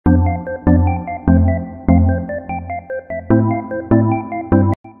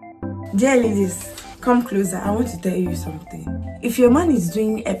Dear ladies, come closer. I want to tell you something. If your man is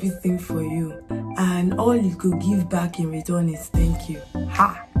doing everything for you and all you could give back in return is thank you,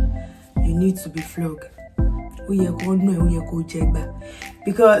 you need to be flogged.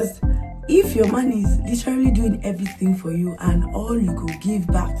 Because if your man is literally doing everything for you and all you could give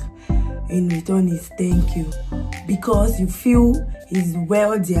back in return is thank you, because you feel he's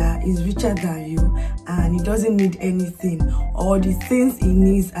wealthier, he's richer than you, and he doesn't need anything, or the things he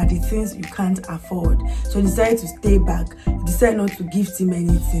needs are the things you can't afford, so you decide to stay back, you decide not to gift him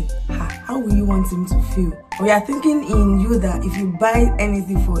anything, how will you want him to feel? Or you are thinking in you that if you buy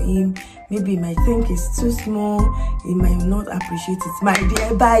anything for him, maybe he might think it's too small, he might not appreciate it. My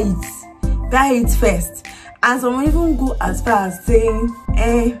dear, buy it first. And some even go as far as saying,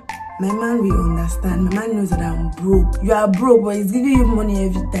 my man will understand. My man knows that I'm broke. You are broke, but he's giving you money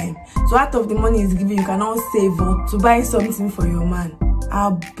every time. So out of the money he's giving, you cannot save up to buy something for your man.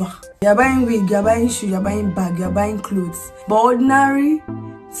 You're buying wig, you're buying shoe, you're buying bag, you're buying clothes. But ordinary,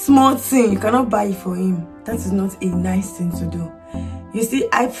 small thing, you cannot buy it for him. That is not a nice thing to do. You see,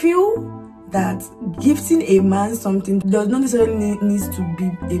 I feel that gifting a man something does not necessarily needs to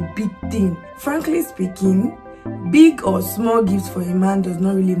be a big thing. Frankly speaking, big or small gifts for a man does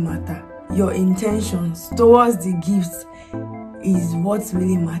not really matter. Your intentions towards the gifts is what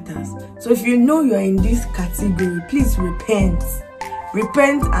really matters. So if you know you're in this category, please repent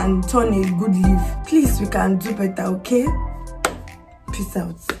and turn a good leaf. Please, we can do better, okay? Peace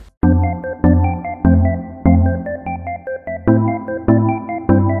out.